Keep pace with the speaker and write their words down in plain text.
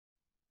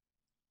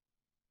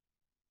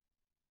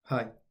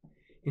Hi,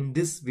 in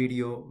this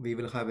video we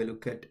will have a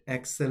look at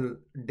Excel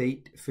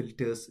date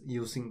filters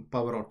using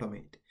Power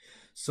Automate.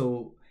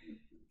 So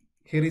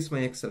here is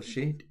my Excel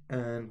sheet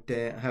and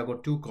I have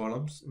got two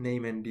columns,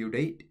 name and due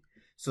date.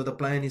 So the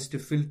plan is to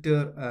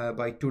filter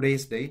by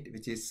today's date,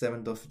 which is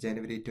 7th of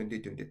January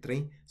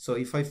 2023. So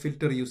if I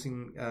filter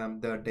using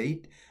the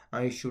date,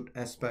 I should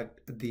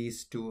expect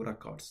these two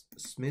records,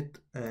 Smith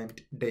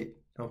and Dale.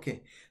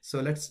 Okay, so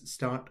let's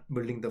start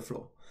building the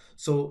flow.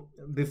 So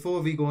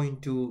before we go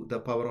into the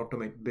Power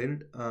Automate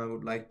build, I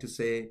would like to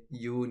say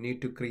you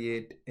need to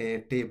create a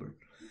table.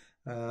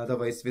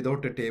 Otherwise,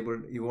 without a table,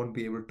 you won't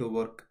be able to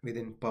work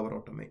within Power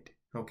Automate.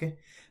 Okay,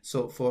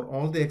 so for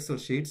all the Excel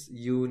sheets,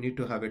 you need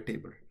to have a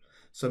table.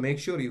 So make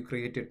sure you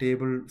create a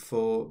table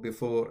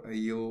before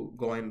you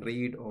go and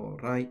read or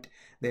write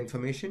the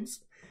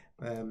informations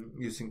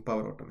using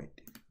Power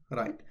Automate.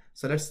 Right.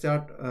 So let's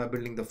start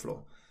building the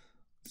flow.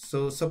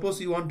 So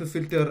suppose you want to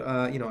filter,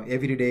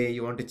 every day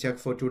you want to check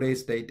for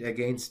today's date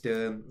against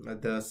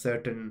the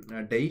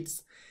certain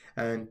dates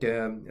and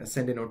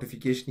send a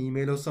notification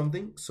email or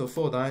something. So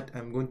for that,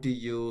 I'm going to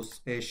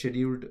use a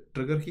scheduled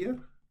trigger here.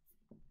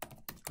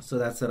 So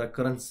that's a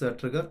recurrence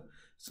trigger.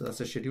 So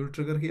that's a scheduled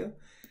trigger here.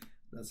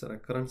 That's a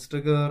recurrence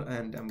trigger,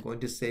 and I'm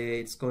going to say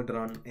it's going to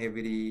run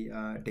every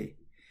day.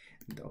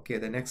 Okay,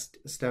 the next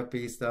step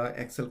is the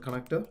Excel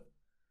connector.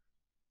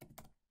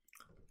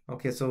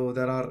 Okay, so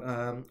there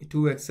are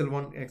two Excel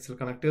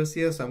connectors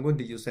here. So I'm going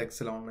to use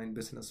Excel Online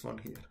Business one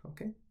here.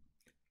 Okay,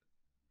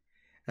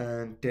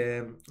 and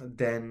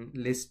then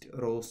list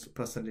rows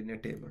present in a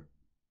table.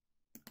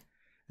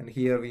 And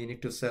here we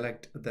need to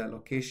select the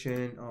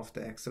location of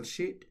the Excel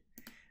sheet.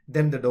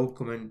 Then the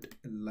document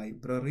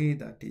library,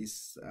 that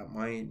is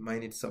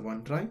mine it's a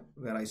OneDrive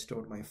where I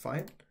stored my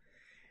file.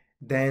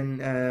 Then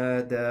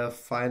the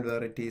file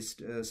where it is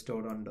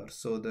stored under.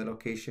 So the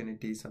location,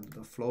 it is under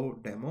the flow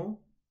demo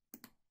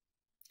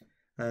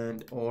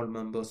and all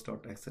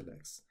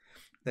members.xlx.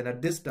 Then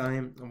at this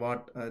time,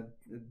 what the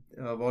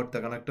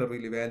connector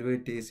will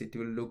evaluate is it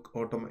will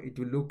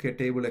look a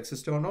table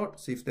exists or not.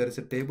 So if there is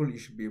a table, you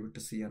should be able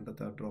to see under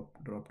the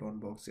drop down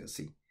box here.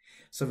 See.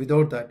 So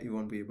without that, you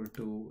won't be able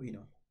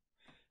to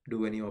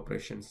do any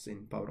operations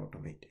in Power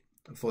Automate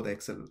for the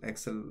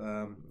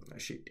Excel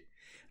sheet.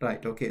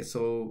 Right. Okay.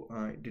 So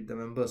I did the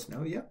members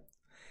now. Yeah.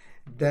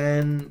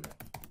 Then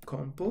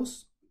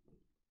compose.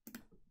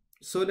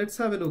 So let's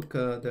have a look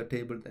at the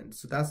table then.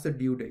 So that's the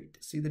due date.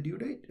 See the due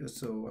date?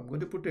 So I'm going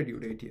to put a due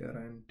date here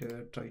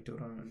and try to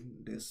run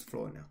this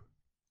flow now.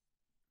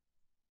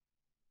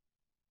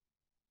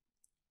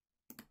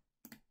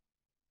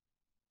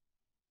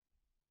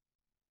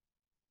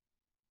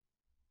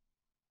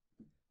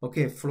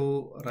 Okay,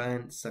 flow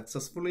ran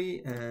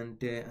successfully,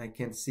 and I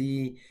can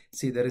see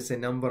there is a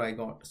number I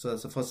got. So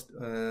that's the first,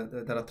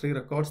 there are 3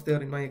 records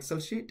there in my Excel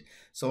sheet.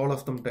 So all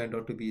of them turned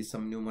out to be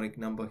some numeric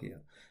number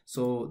here.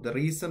 So the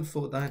reason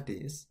for that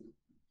is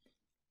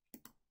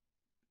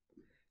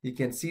you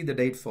can see the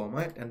date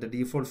format, and the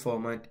default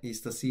format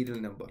is the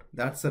serial number.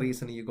 That's the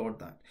reason you got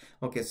that.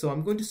 Okay, so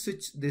I'm going to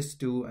switch this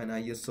to an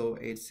ISO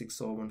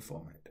 8601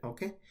 format.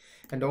 Okay,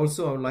 and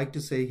also I would like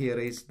to say here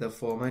is the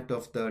format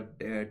of the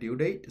due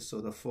date. So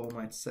the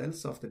format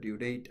cells of the due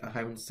date, I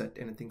haven't set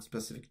anything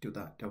specific to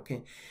that.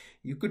 Okay,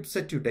 you could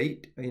set your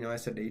date,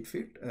 as a date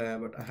field,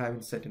 but I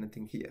haven't set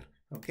anything here.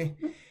 Okay,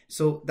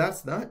 so that's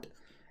that.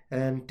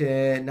 And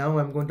now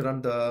I'm going to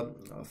run the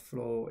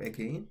flow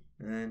again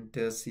and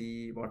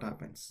see what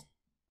happens.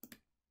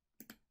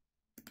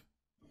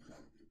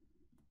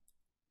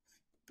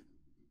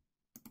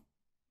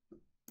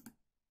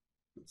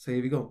 So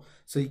here we go.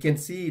 So you can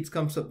see it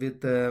comes up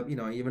with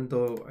even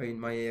though in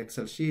my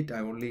Excel sheet I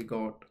only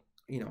got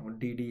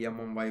DD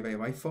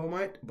YYY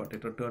format, but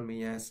it returned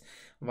me as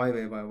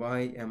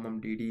YYYY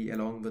DD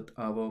along with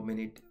hour,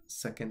 minute,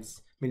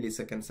 seconds,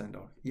 milliseconds and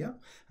all. Yeah,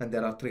 and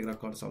there are 3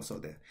 records also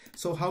there.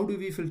 So how do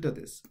we filter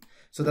this?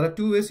 So there are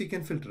 2 ways you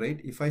can filter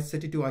it. If I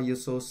set it to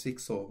ISO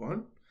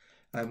 601,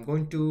 I'm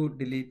going to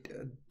delete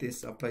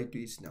this apply to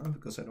each now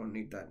because I don't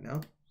need that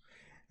now.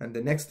 And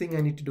the next thing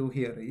I need to do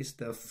here is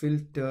the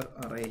filter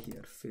array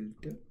here,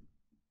 filter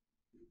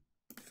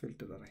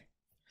array.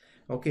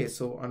 Okay,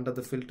 so under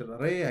the filter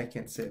array, I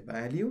can say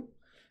value,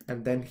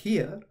 and then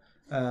here,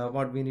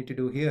 what we need to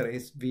do here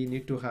is we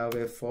need to have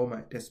a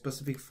format, a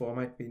specific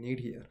format we need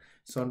here.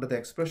 So under the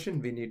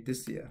expression, we need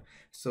this here.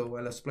 So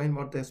I'll explain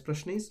what the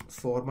expression is.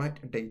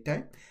 Format date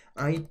time,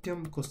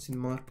 item question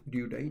mark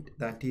due date.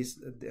 That is,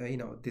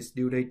 this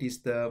due date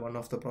is the one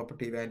of the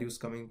property value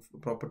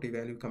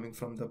coming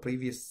from the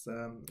previous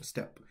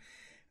step.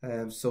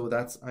 So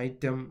that's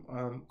item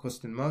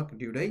question mark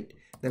due date,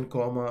 then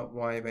comma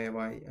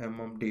YYY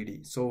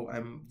DD. So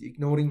I'm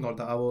ignoring all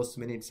the hours,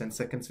 minutes and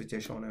seconds which I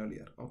shown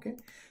earlier. Okay,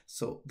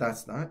 so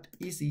that's that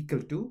is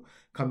equal to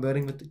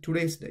comparing with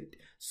today's date.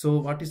 So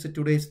what is the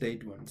today's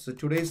date one? So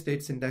today's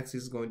date syntax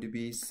is going to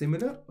be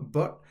similar,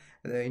 but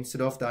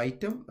instead of the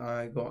item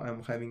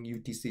I'm having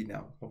UTC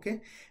now.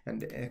 Okay,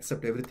 and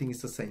except everything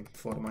is the same.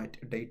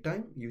 Format date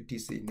time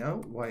UTC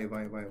now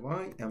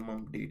YYYY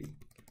DD.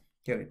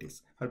 Here it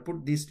is. I'll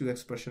put these two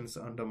expressions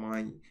under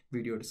my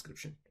video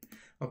description.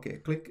 Okay,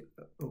 click,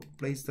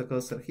 place the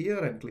cursor here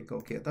and click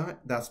OK.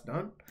 That's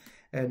done.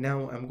 And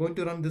now I'm going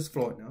to run this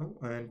flow now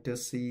and to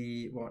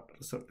see what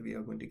result we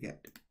are going to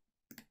get.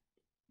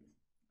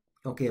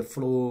 Okay,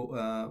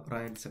 flow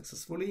ran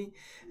successfully,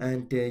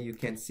 and you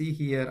can see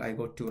here I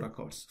got 2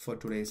 records for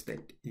today's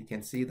date. You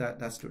can see that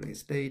that's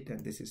today's date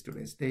and this is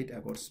today's date. I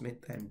got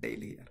Smith and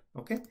Dale here.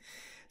 Okay,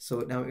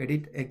 so now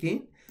edit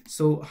again.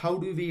 So how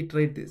do we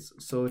iterate this?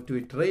 So to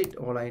iterate,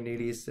 all I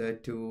need is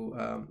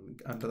to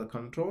under the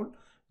control,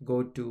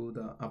 go to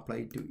the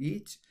apply to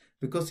each,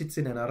 because it's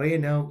in an array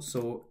now.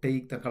 So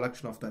take the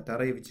collection of that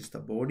array, which is the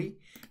body.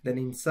 Then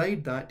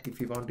inside that, if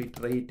you want to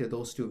iterate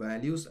those 2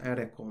 values, add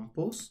a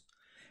compose.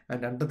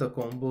 And under the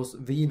combos,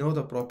 we know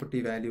the property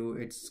value.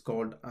 It's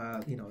called,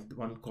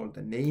 one called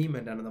the name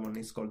and another one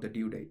is called the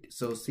due date.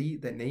 So see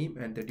the name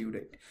and the due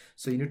date.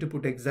 So you need to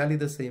put exactly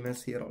the same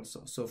as here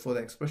also. So for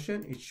the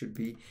expression, it should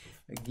be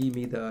give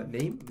me the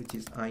name, which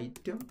is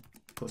item,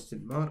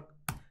 question mark,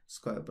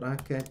 square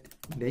bracket,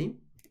 name.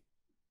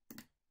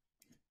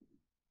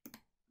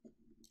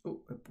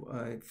 Oh,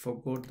 I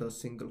forgot the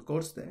single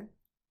quotes there.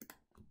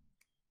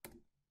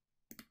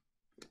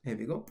 Here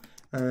we go.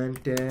 And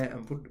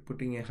I'm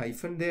putting a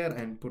hyphen there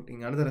and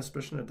putting another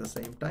expression at the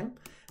same time.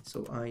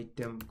 So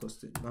item,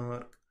 question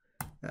mark,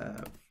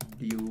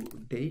 due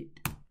date.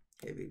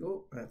 Here we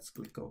go. Let's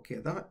click OK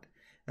that,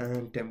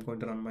 and I'm going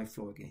to run my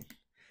flow again.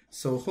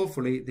 So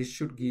hopefully this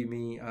should give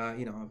me a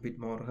bit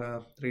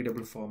more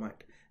readable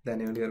format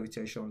than earlier, which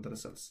I showed the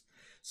results.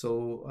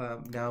 So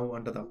now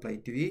under the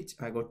apply to each,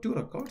 I got 2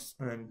 records,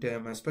 and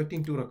I'm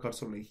expecting 2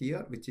 records only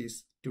here, which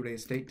is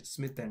today's date,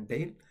 Smith and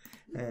Dale.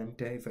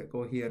 And if I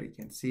go here, you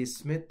can see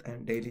Smith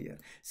and Dale here.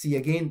 See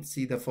again,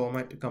 see the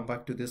format. Come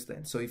back to this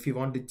then. So if you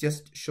want to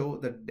just show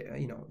the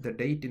the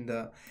date in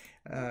the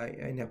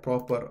in a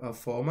proper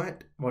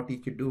format, what you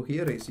could do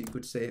here is you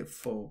could say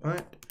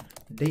format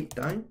date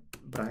time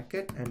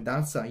bracket, and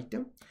that's the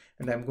item,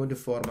 and I'm going to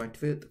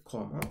format with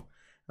comma.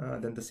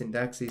 Then the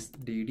syntax is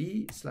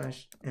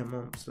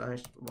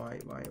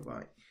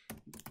dd/mm/yyyy.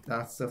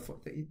 That's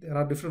there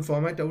are different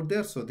format out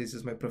there, so this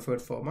is my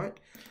preferred format.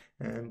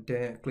 And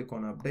click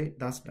on update.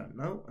 That's done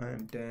now.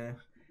 And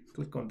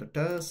click on the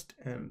test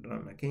and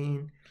run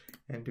again,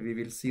 and we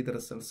will see the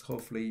results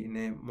hopefully in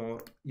a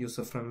more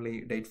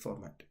user-friendly date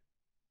format.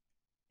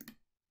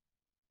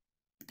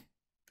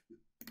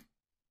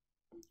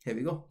 Here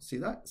we go. See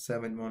that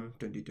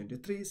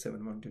 7/1/2023,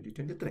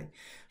 7/1/2023.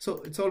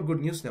 So it's all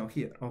good news now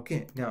here.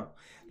 Okay, now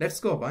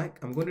let's go back.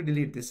 I'm going to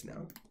delete this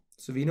now.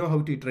 So we know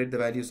how to iterate the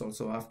values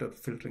also after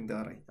filtering the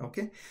array.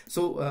 Okay,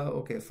 so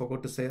okay,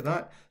 forgot to say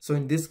that. So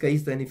in this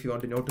case, then if you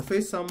want to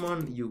notify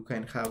someone, you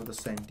can have the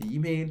send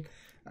email,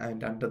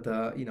 and under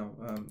the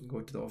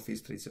go to the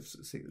Office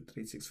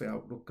 365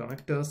 Outlook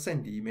connector,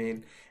 send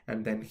email,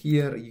 and then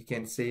here you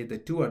can say the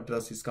to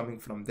address is coming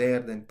from there.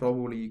 Then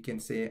probably you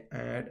can say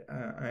add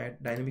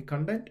dynamic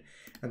content,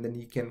 and then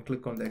you can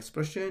click on the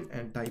expression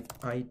and type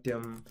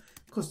item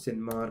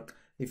question mark.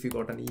 If you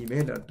got an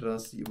email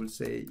address, you will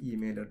say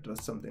email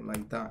address, something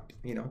like that,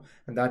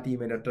 and that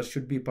email address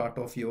should be part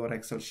of your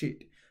Excel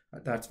sheet.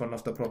 That's one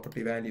of the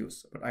property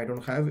values, but I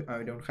don't have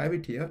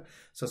it here.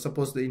 So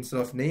suppose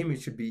instead of name,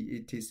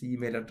 it is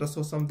email address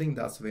or something.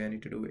 That's where I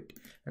need to do it,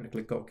 and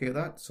click OK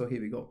that. So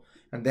here we go,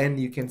 and then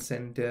you can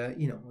send the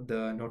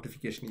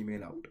notification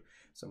email out.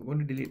 So I'm going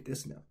to delete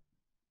this now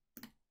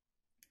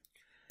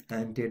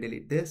and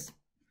delete this.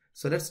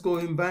 So let's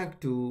go back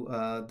to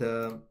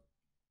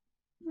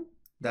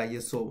the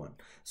ISO one.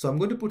 So I'm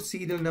going to put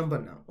serial number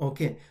now.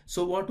 Okay,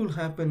 so what will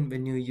happen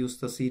when you use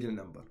the serial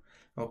number?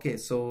 Okay,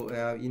 so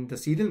in the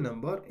serial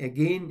number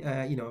again,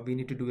 we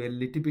need to do a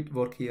little bit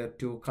work here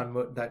to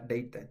convert that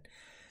date then.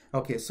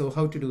 Okay, so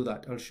how to do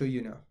that? I'll show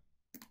you now.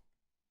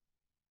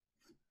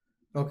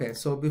 Okay,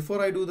 so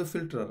before I do the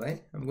filter,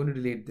 right, I'm going to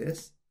delete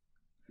this.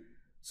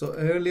 So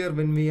earlier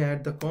when we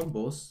add the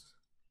combos,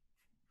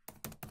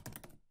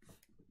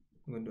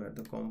 I'm going to add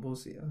the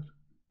combos here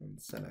and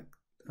select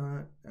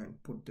that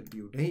and put the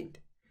due date.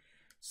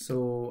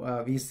 So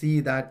we see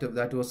that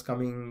was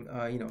coming,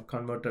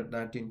 converted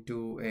that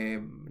into a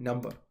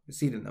number, a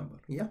serial number.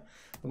 Yeah,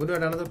 I'm going to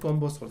add another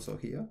combos also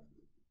here,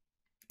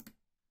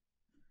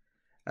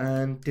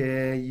 and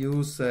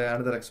use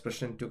another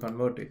expression to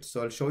convert it.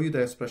 So I'll show you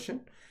the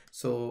expression.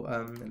 So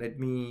let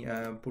me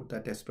put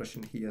that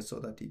expression here so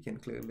that you can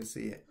clearly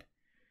see it.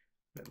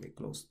 Let me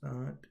close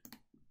that,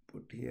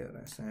 put here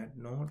as add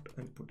note,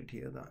 and put it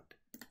here that.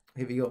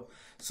 Here we go.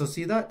 So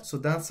see that? So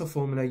that's the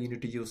formula you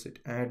need to use it.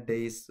 Add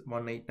days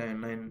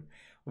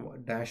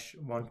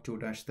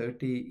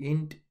 1899-12-30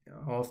 int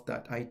of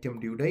that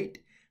item due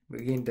date.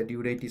 Again, the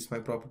due date is my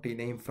property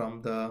name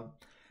from the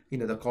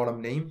the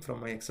column name from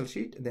my Excel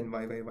sheet. Then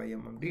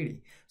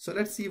YYYMMDD. So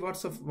let's see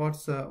what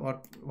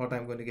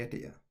I'm going to get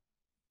here.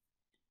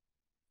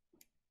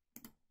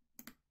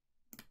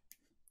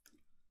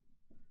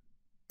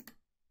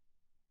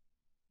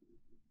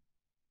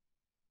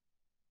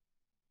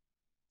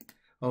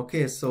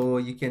 Okay, so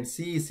you can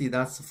see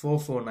that's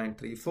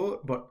 44934,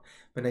 but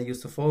when I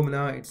use the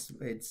formula, it's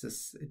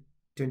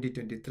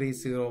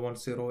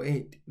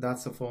 2023-0108.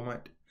 That's the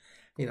format,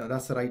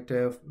 that's the right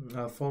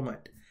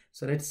format.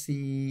 So let's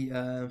see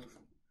from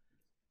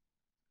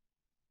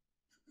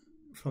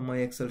my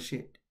Excel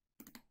sheet.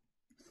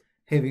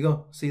 Here we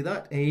go. See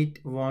that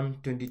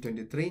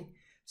 8/1/2023.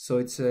 So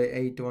it's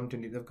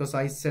 8/1/20 because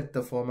I set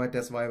the format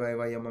as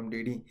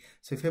YYYMMDD.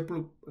 So if I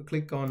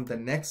click on the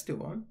next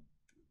one,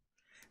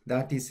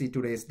 that is the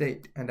today's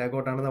date, and I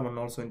got another one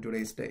also in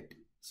today's date.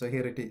 So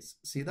here it is.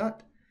 See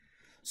that?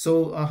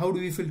 So how do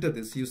we filter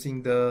this?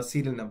 Using the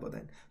serial number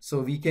then.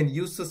 So we can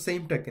use the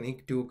same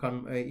technique to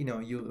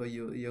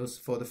use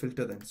for the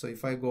filter then. So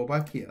if I go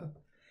back here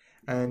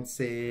and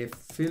say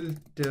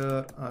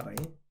filter array,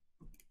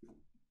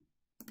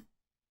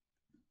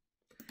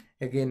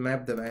 again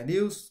map the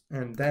values,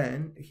 and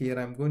then here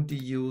I'm going to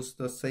use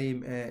the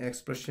same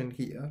expression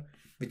here,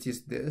 which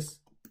is this.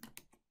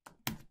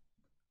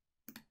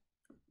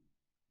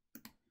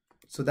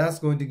 So that's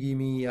going to give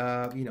me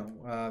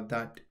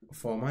that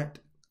format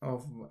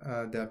of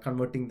the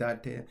converting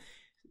that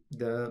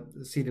the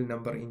serial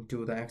number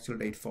into the actual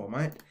date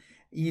format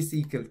is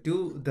equal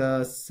to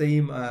the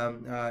same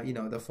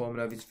the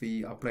formula which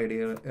we applied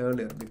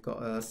earlier,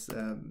 because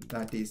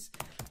that is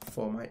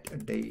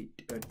format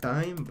date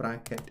time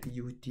bracket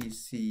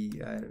UTC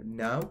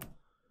now,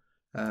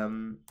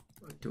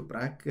 two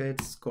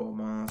brackets,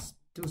 commas,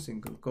 two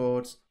single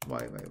quotes,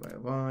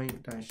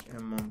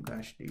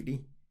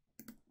 YYYY-MM-DD.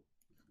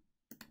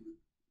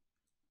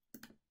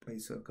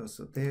 Place a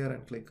cursor there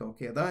and click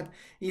OK. That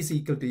is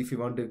equal to, if you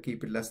want to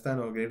keep it less than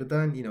or greater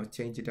than,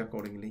 change it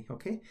accordingly.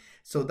 Okay,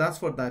 so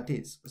that's what that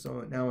is.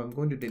 So now I'm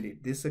going to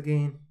delete this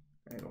again.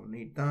 I don't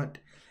need that.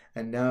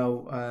 And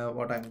now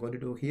what I'm going to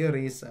do here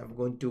is I'm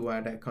going to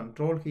add a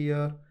control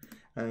here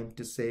and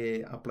to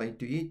say apply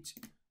to each,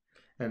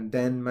 and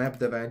then map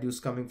the values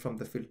coming from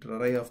the filter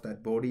array of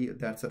that body.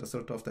 That's a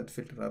result of that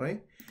filter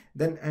array.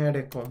 Then add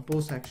a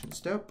compose action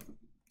step.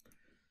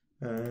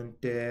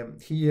 And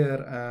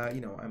here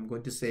I'm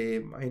going to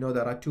say, I know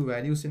there are two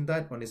values in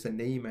that. One is the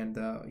name and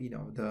the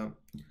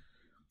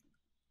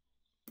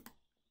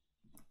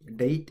the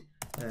date.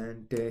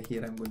 And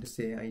here I'm going to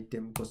say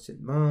item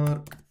question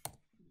mark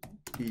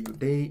due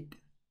date.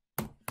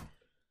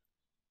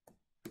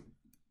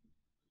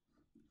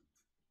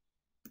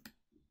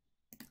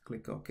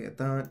 Click OK at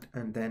that,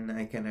 and then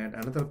I can add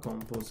another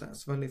compose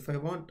as well if I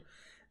want.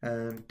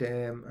 And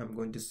I'm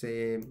going to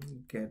say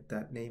get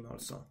that name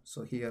also.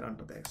 So here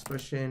under the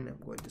expression, I'm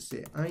going to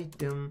say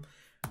item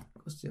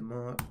question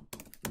mark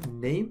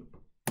name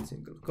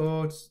single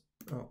quotes.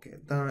 Okay,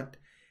 that.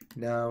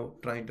 Now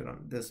trying to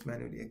run this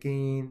manually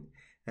again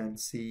and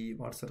see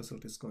what the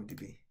result is going to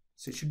be.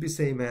 So it should be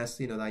same as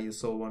the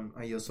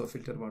ISO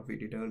filter what we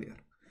did earlier.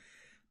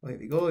 Oh, here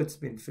we go, it's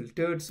been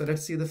filtered. So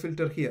let's see the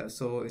filter here.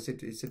 So is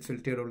it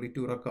filtered only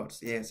 2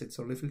 records? Yes, it's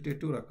only filtered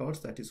 2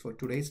 records. That is for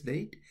today's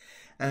date.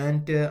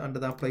 And under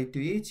the apply to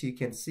each, you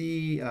can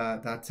see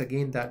that's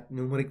again that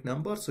numeric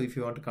number. So if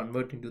you want to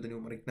convert into the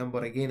numeric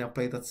number, again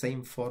apply the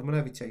same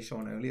formula which I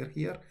shown earlier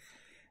here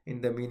in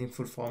the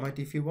meaningful format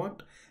if you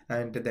want.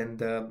 And then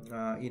the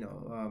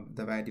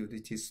the value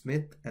which is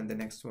Smith, and the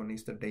next one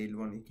is the Dale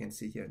one. You can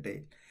see here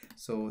Dale.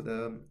 So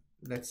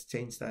let's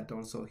change that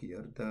also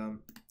here.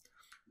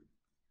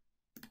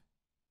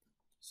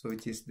 So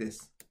which is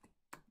this.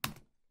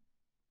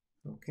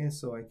 Okay,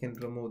 so I can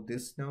remove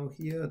this now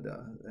here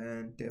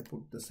and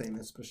put the same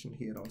expression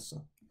here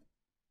also.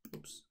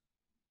 Oops,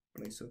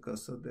 place a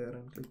cursor there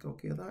and click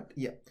OK that.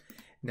 Yeah,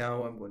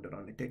 now I'm going to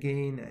run it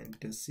again and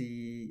to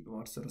see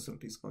what the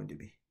result is going to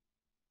be.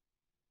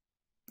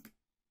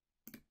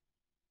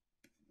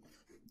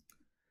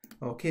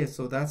 Okay,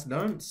 so that's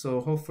done.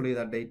 So hopefully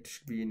that date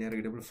should be in a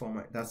readable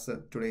format. That's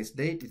today's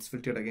date. It's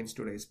filtered against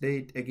today's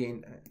date.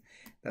 Again,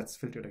 that's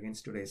filtered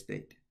against today's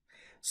date.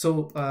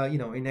 So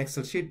in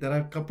Excel sheet there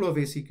are a couple of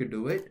ways you could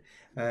do it,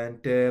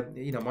 and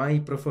my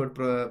preferred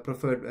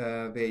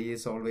way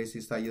is always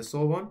the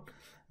ISO one,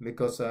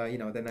 because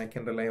then I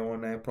can rely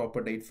on a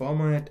proper date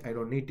format. I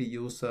don't need to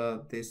use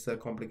this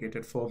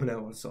complicated formula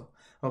also.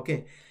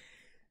 Okay,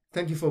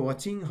 thank you for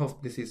watching.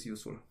 Hope this is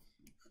useful.